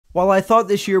While I thought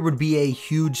this year would be a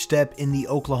huge step in the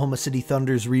Oklahoma City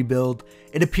Thunder's rebuild,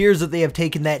 it appears that they have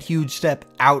taken that huge step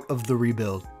out of the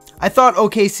rebuild. I thought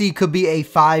OKC could be a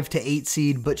 5 to 8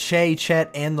 seed, but Shea,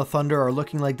 Chet, and the Thunder are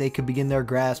looking like they could begin their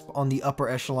grasp on the upper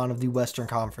echelon of the Western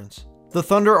Conference. The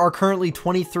Thunder are currently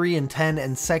 23-10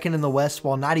 and second in the West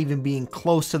while not even being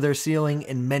close to their ceiling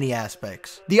in many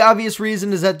aspects. The obvious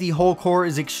reason is that the whole core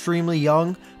is extremely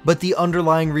young, but the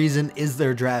underlying reason is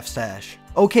their draft stash.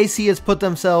 OKC has put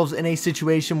themselves in a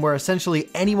situation where essentially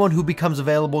anyone who becomes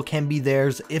available can be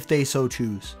theirs if they so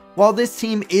choose. While this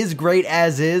team is great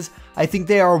as is, I think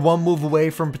they are one move away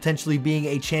from potentially being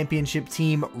a championship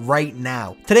team right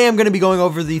now. Today I'm going to be going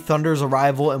over the Thunder's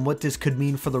arrival and what this could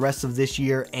mean for the rest of this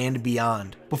year and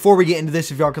beyond. Before we get into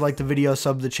this, if y'all could like the video,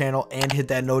 sub the channel, and hit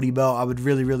that noti bell, I would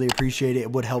really appreciate it.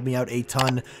 It would help me out a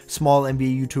ton. Small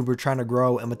NBA YouTuber trying to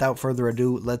grow, and without further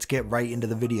ado, let's get right into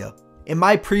the video. In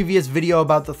my previous video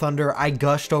about the Thunder, I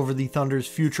gushed over the Thunder's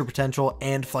future potential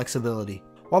and flexibility.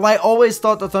 While I always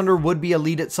thought the Thunder would be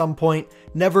elite at some point,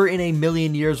 never in a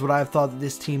million years would I have thought that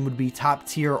this team would be top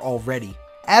tier already.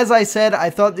 As I said, I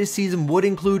thought this season would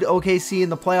include OKC in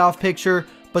the playoff picture,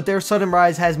 but their sudden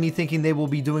rise has me thinking they will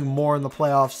be doing more in the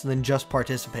playoffs than just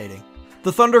participating.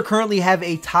 The Thunder currently have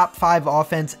a top 5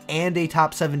 offense and a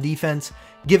top 7 defense,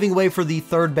 giving way for the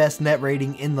third best net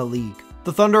rating in the league.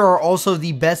 The Thunder are also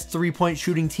the best three-point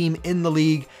shooting team in the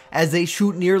league, as they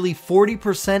shoot nearly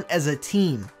 40% as a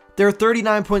team. Their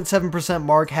 39.7%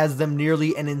 mark has them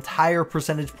nearly an entire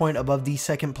percentage point above the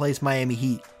second place Miami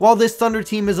Heat. While this Thunder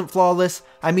team isn't flawless,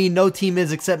 I mean no team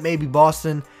is except maybe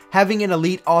Boston, having an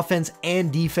elite offense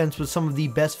and defense with some of the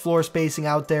best floor spacing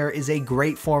out there is a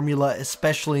great formula,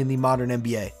 especially in the modern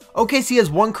NBA. OKC has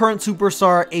one current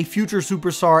superstar, a future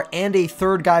superstar, and a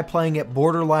third guy playing at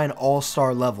borderline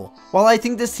all-star level. While I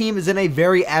think this team is in a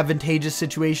very advantageous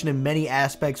situation in many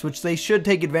aspects, which they should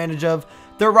take advantage of,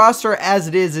 their roster as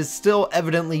it is still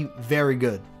evidently very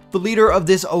good. The leader of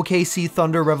this OKC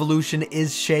Thunder revolution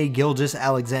is Shai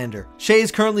Gilgeous-Alexander. Shai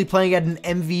is currently playing at an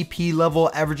MVP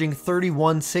level, averaging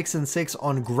 31, 6, and 6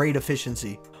 on great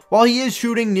efficiency. While he is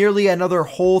shooting nearly another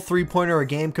whole three-pointer a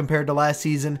game compared to last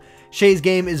season, Shai's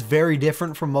game is very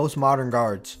different from most modern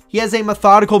guards. He has a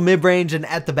methodical mid-range and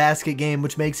at-the-basket game,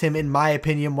 which makes him, in my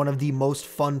opinion, one of the most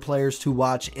fun players to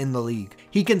watch in the league.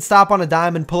 He can stop on a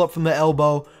dime and pull up from the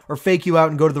elbow, or fake you out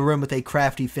and go to the rim with a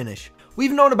crafty finish.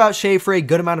 We've known about Shai for a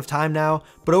good amount of time now,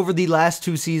 but over the last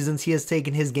 2 seasons, he has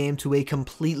taken his game to a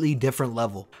completely different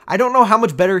level. I don't know how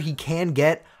much better he can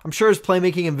get. I'm sure his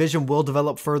playmaking and vision will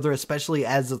develop further, especially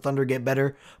as the Thunder get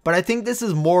better, but I think this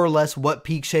is more or less what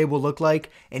peak Shai will look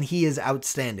like, and he is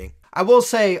outstanding. I will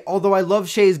say, although I love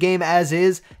Shai's game as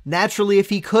is, naturally if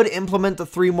he could implement the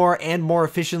 3 more and more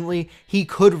efficiently, he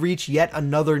could reach yet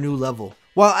another new level.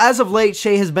 While as of late,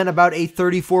 Shai has been about a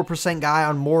 34% guy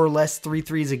on more or less 3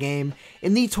 threes a game,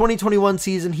 in the 2021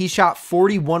 season he shot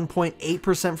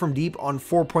 41.8% from deep on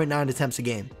 4.9 attempts a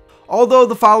game. Although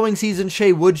the following season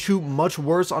Shai would shoot much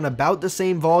worse on about the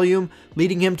same volume,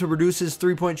 leading him to reduce his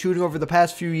 3-point shooting over the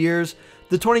past few years,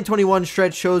 the 2021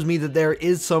 stretch shows me that there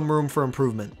is some room for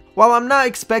improvement. While I'm not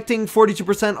expecting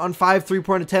 42% on 5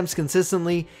 3-point attempts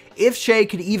consistently, if Shai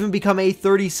could even become a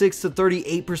 36 to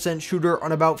 38% shooter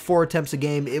on about 4 attempts a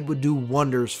game, it would do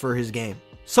wonders for his game.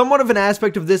 Somewhat of an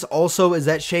aspect of this also is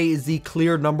that Shai is the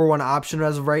clear #1 option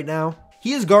as of right now.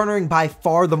 He is garnering by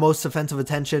far the most offensive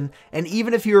attention, and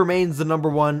even if he remains the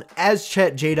 #1, as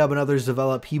Chet, J-Dub, and others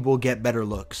develop, he will get better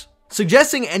looks.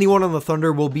 Suggesting anyone on the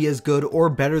Thunder will be as good or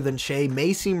better than Shai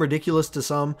may seem ridiculous to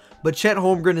some, but Chet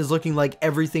Holmgren is looking like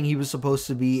everything he was supposed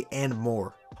to be and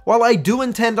more. While I do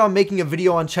intend on making a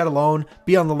video on Chet alone,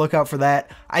 be on the lookout for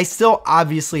that, I still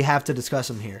obviously have to discuss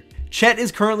him here. Chet is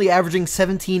currently averaging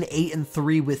 17, 8, and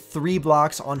 3 with 3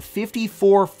 blocks on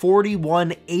 54,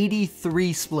 41,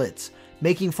 83 splits,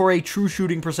 making for a true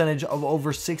shooting percentage of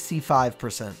over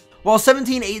 65%. While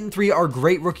 17, 8, and 3 are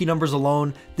great rookie numbers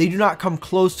alone, they do not come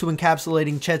close to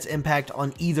encapsulating Chet's impact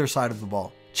on either side of the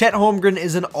ball. Chet Holmgren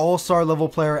is an all-star level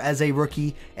player as a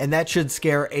rookie, and that should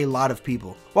scare a lot of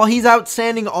people. While he's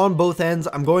outstanding on both ends,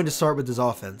 I'm going to start with his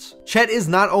offense. Chet is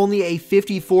not only a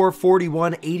 54,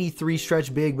 41, 83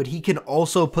 stretch big, but he can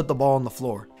also put the ball on the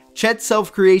floor. Chet's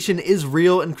self-creation is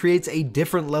real and creates a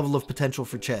different level of potential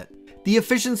for Chet. The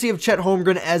efficiency of Chet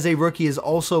Holmgren as a rookie is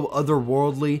also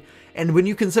otherworldly, and when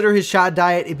you consider his shot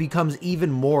diet, it becomes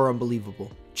even more unbelievable.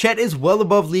 Chet is well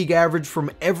above league average from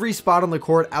every spot on the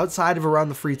court outside of around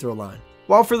the free throw line.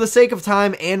 While for the sake of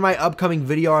time and my upcoming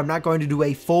video, I'm not going to do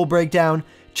a full breakdown,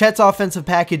 Chet's offensive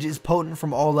package is potent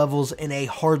from all levels in a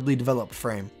hardly developed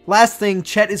frame. Last thing,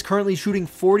 Chet is currently shooting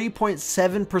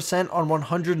 40.7% on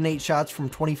 108 shots from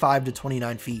 25 to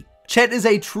 29 feet. Chet is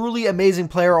a truly amazing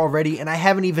player already, and I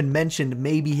haven't even mentioned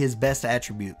maybe his best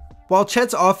attribute. While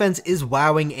Chet's offense is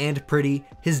wowing and pretty,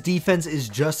 his defense is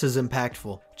just as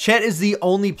impactful. Chet is the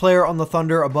only player on the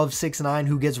Thunder above 6'9"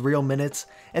 who gets real minutes,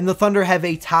 and the Thunder have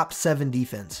a top 7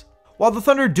 defense. While the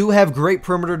Thunder do have great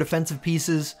perimeter defensive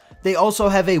pieces, they also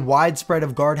have a wide spread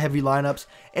of guard-heavy lineups,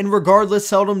 and regardless,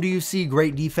 seldom do you see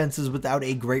great defenses without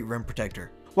a great rim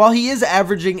protector. While he is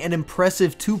averaging an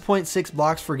impressive 2.6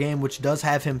 blocks per game, which does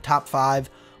have him top 5,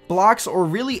 blocks or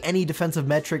really any defensive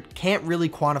metric can't really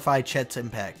quantify Chet's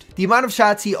impact. The amount of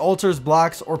shots he alters,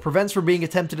 blocks, or prevents from being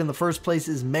attempted in the first place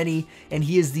is many, and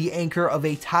he is the anchor of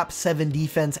a top 7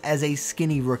 defense as a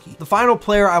skinny rookie. The final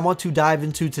player I want to dive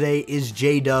into today is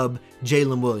J-Dub,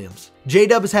 Jalen Williams.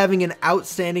 J-Dub is having an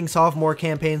outstanding sophomore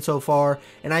campaign so far,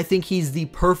 and I think he's the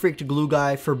perfect glue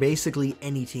guy for basically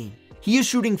any team. He is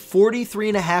shooting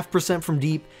 43.5% from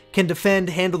deep, can defend,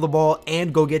 handle the ball,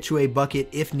 and go get you a bucket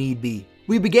if need be.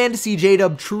 We began to see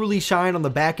J-Dub truly shine on the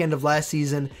back end of last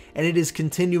season, and it is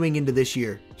continuing into this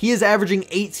year. He is averaging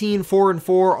 18, 4, and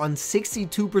 4 on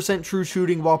 62% true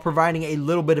shooting while providing a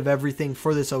little bit of everything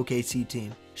for this OKC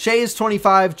team. Shai is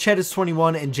 25, Chet is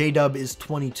 21, and J-Dub is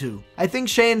 22. I think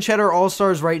Shai and Chet are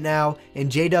all-stars right now,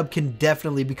 and J-Dub can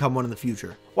definitely become one in the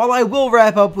future. While I will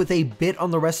wrap up with a bit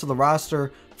on the rest of the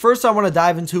roster, first I want to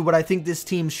dive into what I think this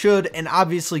team should and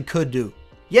obviously could do.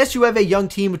 Yes, you have a young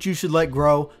team which you should let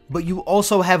grow, but you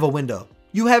also have a window.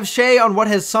 You have Shai on what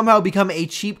has somehow become a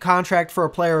cheap contract for a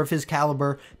player of his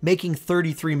caliber, making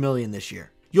 $33 million this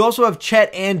year. You also have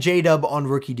Chet and J-Dub on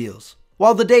rookie deals.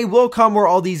 While the day will come where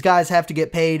all these guys have to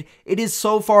get paid, it is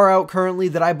so far out currently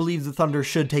that I believe the Thunder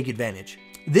should take advantage.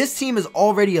 This team is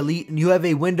already elite, and you have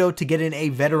a window to get in a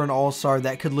veteran all-star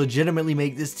that could legitimately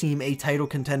make this team a title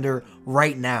contender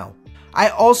right now. I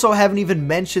also haven't even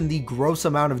mentioned the gross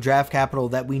amount of draft capital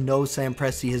that we know Sam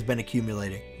Presti has been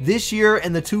accumulating. This year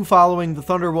and the 2 following, the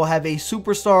Thunder will have a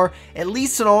superstar, at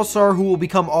least an all-star who will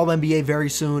become All-NBA very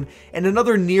soon, and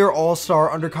another near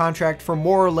all-star under contract for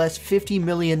more or less $50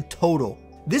 million total.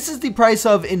 This is the price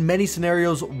of, in many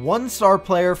scenarios, one star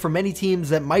player for many teams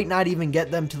that might not even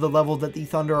get them to the level that the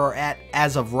Thunder are at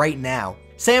as of right now.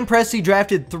 Sam Presti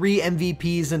drafted 3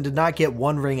 MVPs and did not get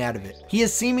 1 ring out of it. He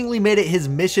has seemingly made it his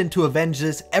mission to avenge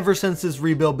this ever since this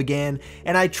rebuild began,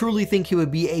 and I truly think he would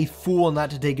be a fool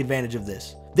not to take advantage of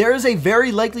this. There is a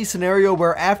very likely scenario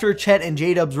where after Chet and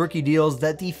J-Dub's rookie deals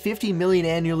that the $50 million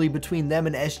annually between them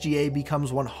and SGA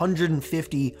becomes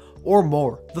 $150 or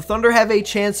more. The Thunder have a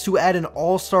chance to add an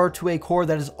all-star to a core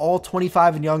that is all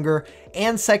 25 and younger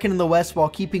and second in the West while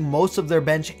keeping most of their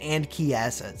bench and key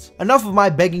assets. Enough of my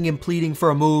begging and pleading for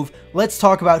a move, let's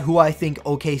talk about who I think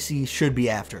OKC should be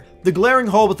after. The glaring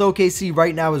hole with OKC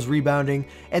right now is rebounding,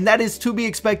 and that is to be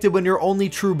expected when your only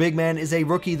true big man is a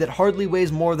rookie that hardly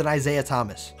weighs more than Isaiah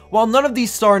Thomas. While none of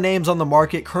these star names on the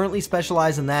market currently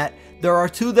specialize in that, there are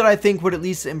 2 that I think would at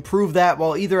least improve that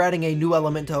while either adding a new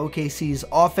element to OKC's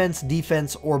offense,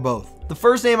 defense, or both. The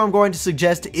first name I'm going to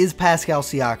suggest is Pascal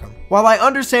Siakam. While I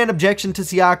understand objection to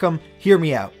Siakam, hear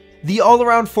me out. The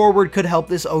all-around forward could help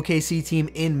this OKC team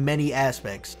in many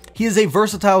aspects. He is a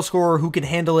versatile scorer who can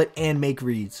handle it and make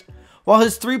reads. While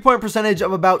his 3-point percentage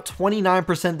of about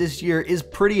 29% this year is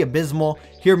pretty abysmal,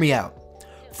 hear me out.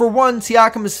 For one,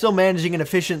 Siakam is still managing an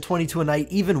efficient 22 a night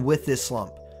even with this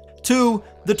slump. 2,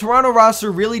 the Toronto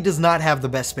roster really does not have the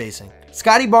best spacing.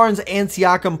 Scottie Barnes and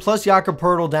Siakam plus Jakob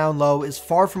Poeltl down low is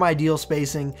far from ideal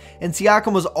spacing, and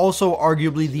Siakam was also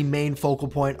arguably the main focal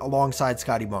point alongside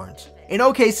Scottie Barnes. In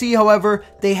OKC, however,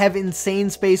 they have insane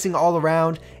spacing all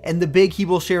around, and the big he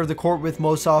will share the court with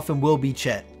most often will be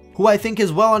Chet, who I think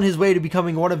is well on his way to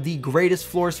becoming one of the greatest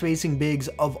floor spacing bigs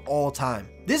of all time.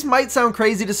 This might sound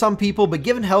crazy to some people, but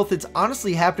given health, it's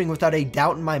honestly happening without a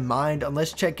doubt in my mind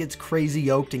unless Chet gets crazy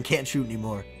yoked and can't shoot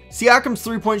anymore. Siakam's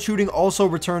 3-point shooting also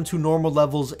returned to normal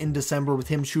levels in December with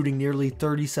him shooting nearly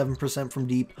 37% from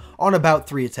deep on about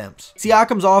 3 attempts.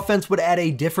 Siakam's offense would add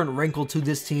a different wrinkle to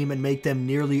this team and make them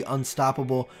nearly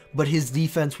unstoppable, but his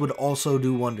defense would also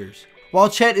do wonders. While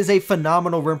Chet is a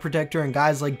phenomenal rim protector and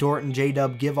guys like Dort and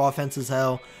J-Dub give offenses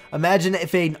hell, imagine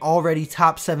if an already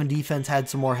top 7 defense had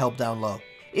some more help down low.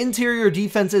 Interior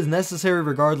defense is necessary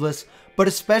regardless, but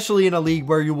especially in a league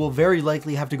where you will very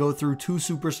likely have to go through 2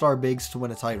 superstar bigs to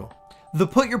win a title. The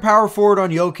put your power forward on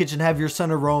Jokic and have your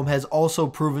center roam has also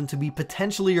proven to be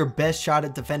potentially your best shot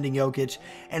at defending Jokic,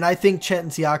 and I think Chet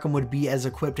and Siakam would be as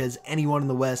equipped as anyone in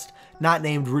the West, not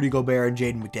named Rudy Gobert and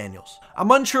Jaden McDaniels. I'm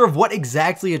unsure of what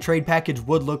exactly a trade package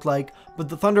would look like, but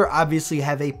the Thunder obviously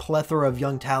have a plethora of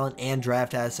young talent and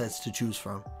draft assets to choose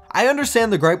from. I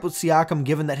understand the gripe with Siakam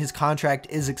given that his contract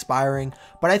is expiring,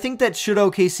 but I think that should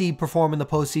OKC perform in the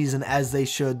postseason as they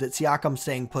should, that Siakam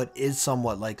staying put is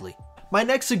somewhat likely. My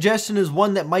next suggestion is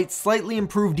one that might slightly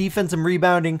improve defense and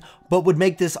rebounding, but would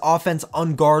make this offense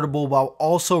unguardable while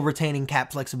also retaining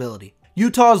cap flexibility.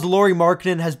 Utah's Lauri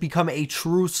Markkanen has become a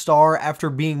true star after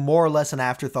being more or less an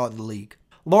afterthought in the league.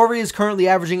 Lauri is currently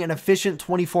averaging an efficient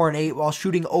 24-8 while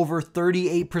shooting over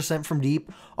 38% from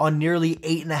deep on nearly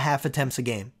 8.5 attempts a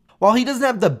game. While he doesn't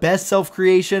have the best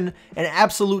self-creation, an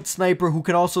absolute sniper who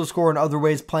can also score in other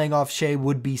ways playing off Shea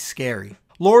would be scary.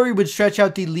 Lauri would stretch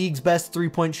out the league's best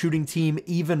three-point shooting team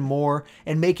even more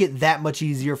and make it that much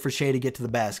easier for Shea to get to the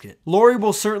basket. Lauri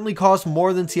will certainly cost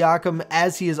more than Siakam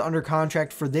as he is under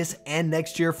contract for this and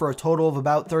next year for a total of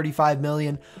about $35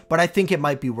 million, but I think it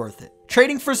might be worth it.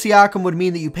 Trading for Siakam would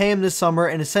mean that you pay him this summer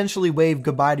and essentially wave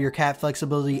goodbye to your cap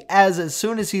flexibility as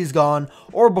soon as he's gone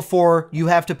or before you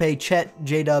have to pay Chet,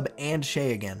 J-Dub, and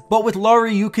Shea again. But with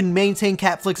Lauri, you can maintain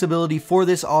cap flexibility for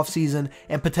this offseason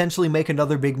and potentially make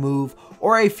another big move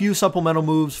or a few supplemental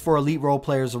moves for elite role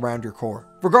players around your core.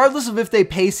 Regardless of if they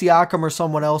pay Siakam or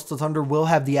someone else, the Thunder will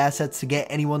have the assets to get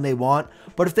anyone they want,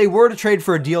 but if they were to trade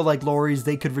for a deal like Lauri's,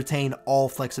 they could retain all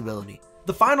flexibility.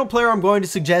 The final player I'm going to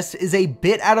suggest is a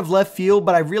bit out of left field,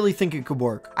 but I really think it could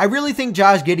work. I really think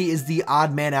Josh Giddey is the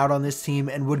odd man out on this team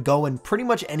and would go in pretty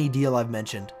much any deal I've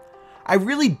mentioned. I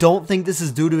really don't think this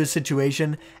is due to his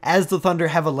situation, as the Thunder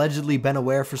have allegedly been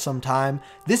aware for some time.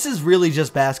 This is really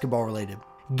just basketball related.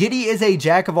 Giddey is a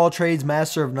jack of all trades,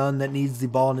 master of none that needs the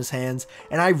ball in his hands,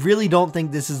 and I really don't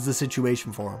think this is the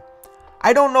situation for him.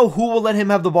 I don't know who will let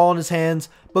him have the ball in his hands,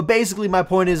 but basically my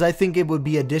point is I think it would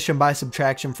be addition by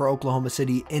subtraction for Oklahoma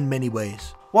City in many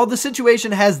ways. While the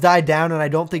situation has died down and I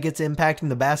don't think it's impacting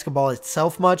the basketball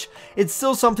itself much, it's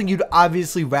still something you'd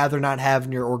obviously rather not have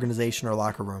in your organization or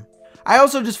locker room. I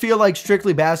also just feel like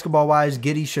strictly basketball wise,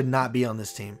 Giddey should not be on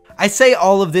this team. I say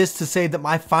all of this to say that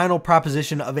my final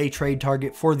proposition of a trade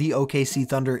target for the OKC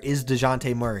Thunder is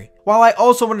DeJounte Murray. While I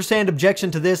also understand objection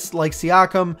to this like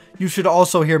Siakam, you should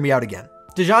also hear me out again.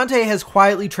 DeJounte has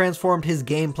quietly transformed his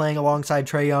game playing alongside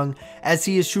Trae Young, as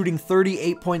he is shooting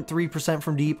 38.3%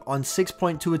 from deep on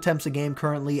 6.2 attempts a game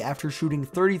currently after shooting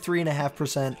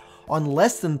 33.5% on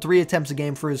less than 3 attempts a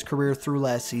game for his career through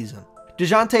last season.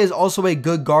 DeJounte is also a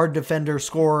good guard, defender,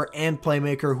 scorer, and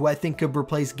playmaker who I think could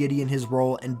replace Giddey in his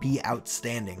role and be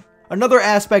outstanding. Another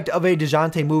aspect of a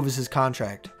DeJounte move is his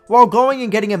contract. While going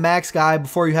and getting a max guy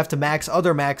before you have to max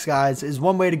other max guys is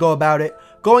one way to go about it,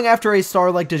 going after a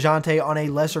star like DeJounte on a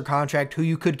lesser contract who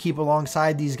you could keep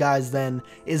alongside these guys then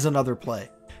is another play.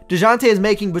 DeJounte is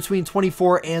making between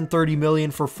 $24 and $30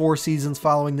 million for 4 seasons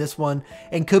following this one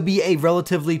and could be a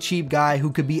relatively cheap guy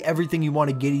who could be everything you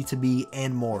wanted Giddey to be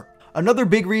and more. Another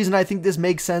big reason I think this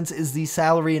makes sense is the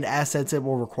salary and assets it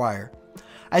will require.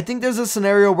 I think there's a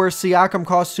scenario where Siakam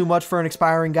costs too much for an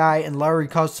expiring guy and Lauri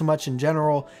costs too much in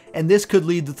general, and this could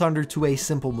lead the Thunder to a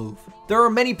simple move. There are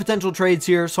many potential trades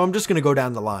here, so I'm just going to go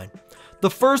down the line. The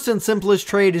first and simplest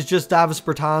trade is just Davis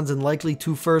Bertans and likely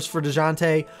 2 firsts for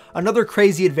DeJounte. Another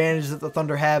crazy advantage that the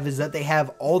Thunder have is that they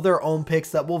have all their own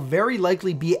picks that will very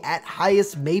likely be at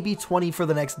highest maybe 20 for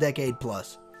the next decade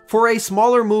plus. For a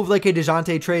smaller move like a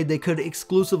DeJounte trade, they could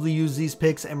exclusively use these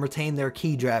picks and retain their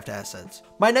key draft assets.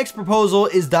 My next proposal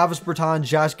is Davis Bertans,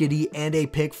 Josh Giddey, and a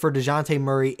pick for DeJounte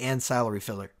Murray and salary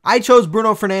filler. I chose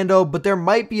Bruno Fernando, but there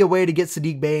might be a way to get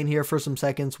Sadiq Bey in here for some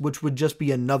seconds, which would just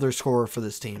be another scorer for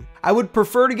this team. I would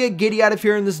prefer to get Giddey out of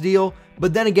here in this deal,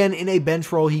 but then again, in a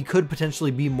bench role, he could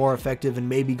potentially be more effective and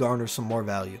maybe garner some more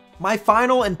value. My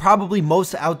final and probably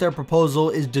most out there proposal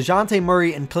is DeJounte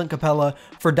Murray and Clint Capella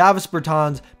for Davis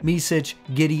Bertans, Micic,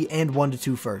 Giddey, and 1 to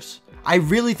 2 firsts. I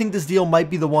really think this deal might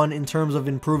be the one in terms of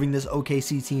improving this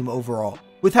OKC team overall.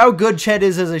 With how good Chet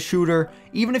is as a shooter,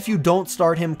 even if you don't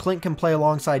start him, Clint can play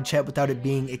alongside Chet without it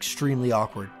being extremely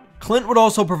awkward. Clint would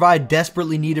also provide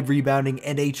desperately needed rebounding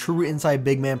and a true inside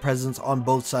big man presence on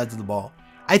both sides of the ball.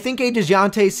 I think a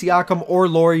DeJounte, Siakam, or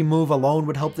Lauri move alone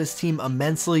would help this team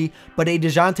immensely, but a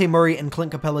DeJounte Murray and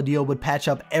Clint Capella deal would patch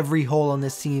up every hole on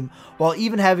this team, while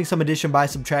even having some addition by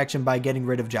subtraction by getting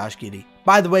rid of Josh Giddey.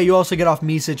 By the way, you also get off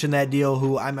Micic in that deal,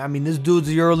 who, I mean, this dude's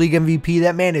a EuroLeague MVP.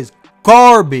 That man is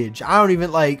garbage. I don't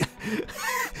even,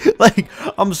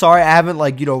 I'm sorry, I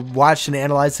haven't, watched and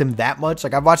analyzed him that much.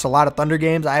 I've watched a lot of Thunder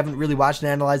games. I haven't really watched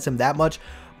and analyzed him that much.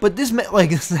 But this man,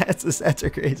 like, the stats are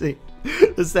crazy.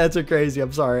 The stats are crazy.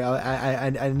 I'm sorry.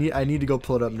 I need to go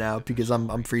pull it up now because I'm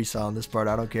freestyling this part.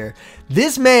 I don't care.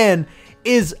 This man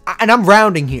is, and I'm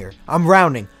rounding here. I'm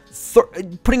rounding,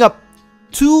 putting up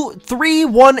 2, 3,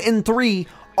 1, and 3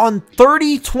 on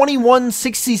 30, 21,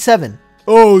 67.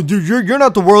 Oh, dude, you're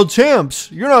not the world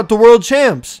champs. You're not the world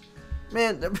champs,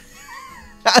 man.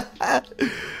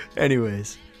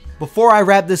 Anyways, before I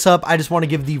wrap this up, I just want to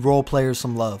give the role players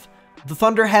some love. The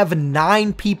Thunder have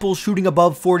 9 people shooting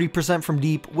above 40% from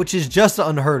deep, which is just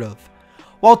unheard of.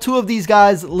 While 2 of these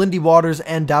guys, Lindy Waters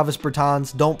and Davis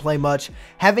Bertans, don't play much,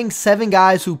 having 7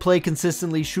 guys who play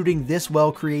consistently shooting this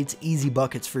well creates easy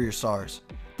buckets for your stars.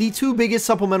 The 2 biggest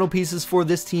supplemental pieces for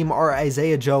this team are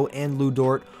Isaiah Joe and Lou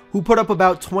Dort, who put up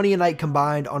about 20 a night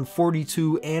combined on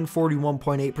 42 and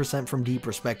 41.8% from deep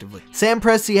respectively. Sam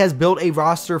Presti has built a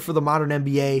roster for the modern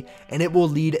NBA, and it will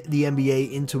lead the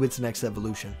NBA into its next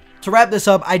evolution. To wrap this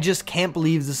up, I just can't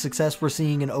believe the success we're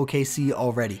seeing in OKC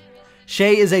already.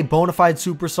 Shea is a bona fide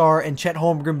superstar, and Chet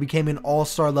Holmgren became an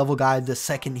all-star level guy the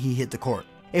second he hit the court.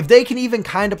 If they can even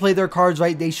kind of play their cards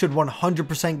right, they should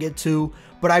 100% get 2,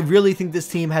 but I really think this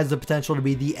team has the potential to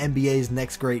be the NBA's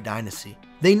next great dynasty.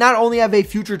 They not only have a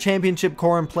future championship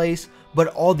core in place, but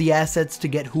all the assets to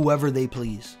get whoever they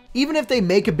please. Even if they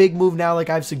make a big move now like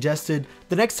I've suggested,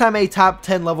 the next time a top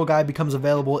 10 level guy becomes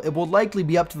available, it will likely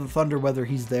be up to the Thunder whether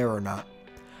he's there or not.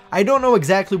 I don't know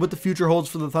exactly what the future holds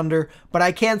for the Thunder, but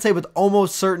I can say with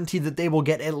almost certainty that they will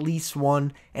get at least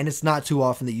 1, and it's not too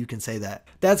often that you can say that.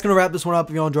 That's going to wrap this one up.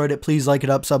 If you all enjoyed it, please like it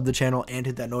up, sub the channel, and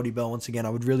hit that noti bell once again. I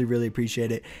would really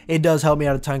appreciate it. It does help me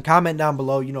out a ton. Comment down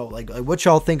below, you know, like what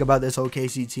y'all think about this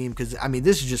OKC team, because, I mean,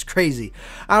 this is just crazy.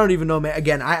 I don't even know, man.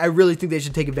 Again, I really think they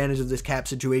should take advantage of this cap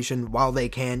situation while they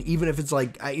can, even if it's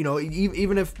like, you know,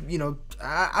 even if, you know,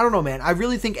 I don't know, man. I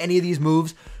really think any of these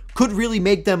moves could really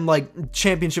make them like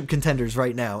championship contenders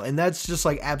right now, and that's just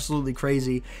like absolutely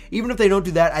crazy. Even if they don't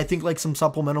do that, I think like some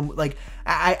supplemental, like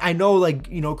I know, like,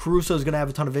 you know, Caruso is gonna have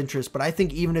a ton of interest, but I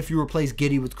think even if you replace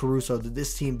Giddey with Caruso, that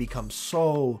this team becomes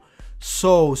so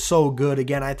good.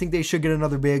 Again, I think they should get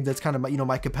another big. That's kind of, you know,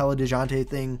 my Capella DeJounte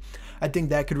thing. I think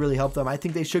that could really help them. I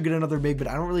think they should get another big, but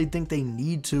I don't really think they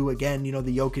need to. Again, you know,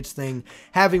 the Jokic thing,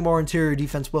 having more interior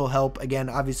defense will help. Again,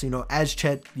 obviously, you know, as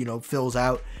Chet, you know, fills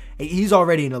out, he's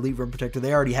already an elite rim protector.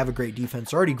 They already have a great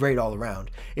defense. They're already great all around.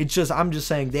 It's just, I'm just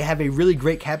saying, they have a really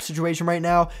great cap situation right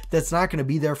now that's not going to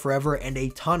be there forever, and a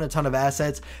ton of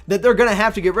assets that they're going to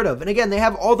have to get rid of. And again, they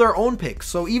have all their own picks.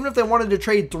 So even if they wanted to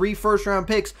trade 3 first-round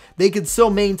picks, they could still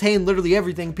maintain literally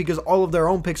everything because all of their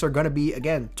own picks are going to be,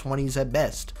 again, 20s at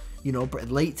best. You know,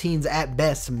 late teens at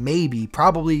best, maybe.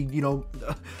 Probably, you know,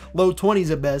 low 20s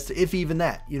at best, if even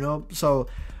that, you know. So,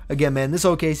 again, man, this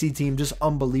OKC team, just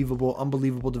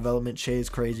unbelievable development. Shea is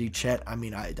crazy. Chet, I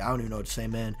mean, I don't even know what to say,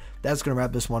 man. That's going to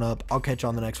wrap this one up. I'll catch you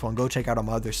on the next one. Go check out all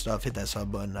my other stuff. Hit that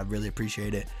sub button. I really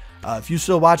appreciate it. If you're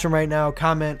still watching right now,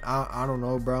 comment. I don't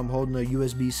know, bro. I'm holding a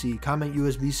USB-C. Comment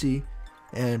USB-C,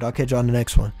 and I'll catch you on the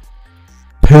next one.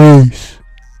 Peace.